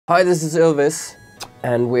Hi, this is Ylvis,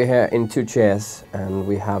 and we're here in two chairs, and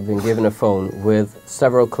we have been given a phone with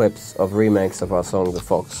several clips of remakes of our song The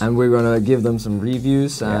Fox. And we're gonna give them some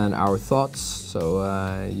reviews and our thoughts, so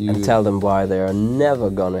and tell them why they are never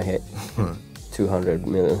gonna hit 200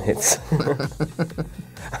 million hits.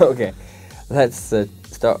 Okay, let's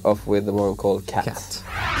start off with the one called Cat.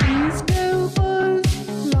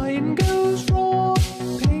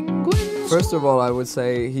 First of all, I would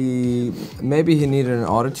say maybe he needed an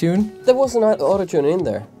autotune. There was an autotune in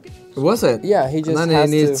there. Was it? Yeah, he just and then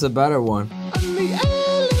he needs a better one.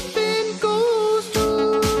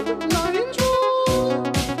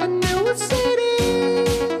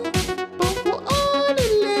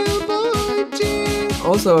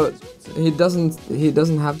 Also, he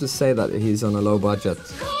doesn't have to say that he's on a low budget.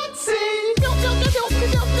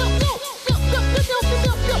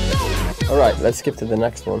 Alright, let's skip to the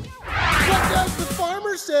next one. What does the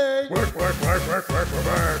farmer say? Work, work, work, work, work, work,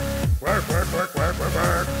 work. Work, work, work, work, work,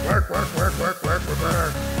 work. Work, work, work, work, work,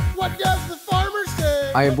 work. What does the farmer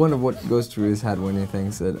say? I wonder what goes through his head when he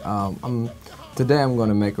thinks that today I'm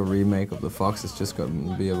gonna make a remake of The Fox. It's just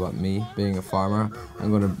gonna be about me being a farmer.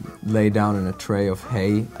 I'm gonna lay down in a tray of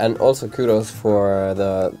hay. And also kudos for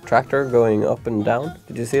the tractor going up and down.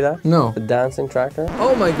 Did you see that? No. The dancing tractor.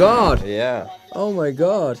 Oh my god! Yeah. Oh my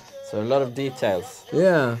god! So a lot of details.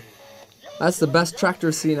 Yeah. That's the best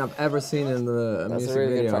tractor scene I've ever seen in the That's music a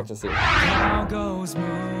really video. good tractor scene. Cow goes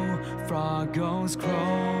moo, frog goes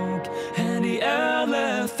croak, and the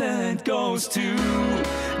elephant goes too.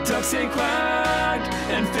 Ducks say quack,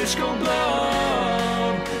 and fish go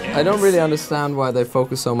blow. I don't really understand why they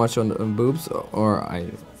focus so much on boobs, or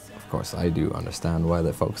of course I do understand why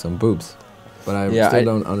they focus on boobs, but I still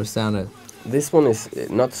don't understand it. This one is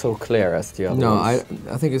not so clear as the other ones.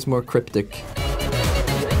 No, I think it's more cryptic.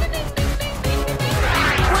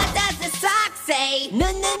 What does the sock say?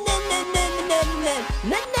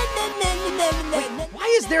 Why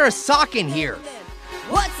is there a sock in here?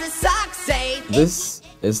 What's the sock say? This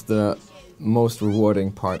is the most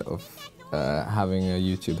rewarding part of having a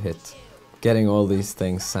YouTube hit. Getting all these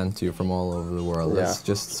things sent to you from all over the world. Yeah. It's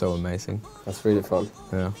just so amazing. That's really fun.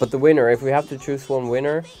 Yeah. But the winner, if we have to choose one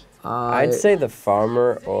winner, I'd say the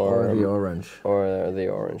farmer or the orange. Or the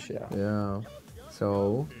orange, yeah. Yeah.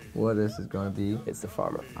 So, what is it gonna be? It's the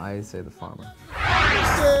farmer. I say the farmer.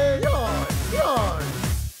 Say yawn, yawn,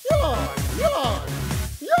 yawn, yawn,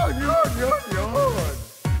 yawn, yawn, yawn, yawn.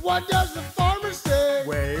 What does the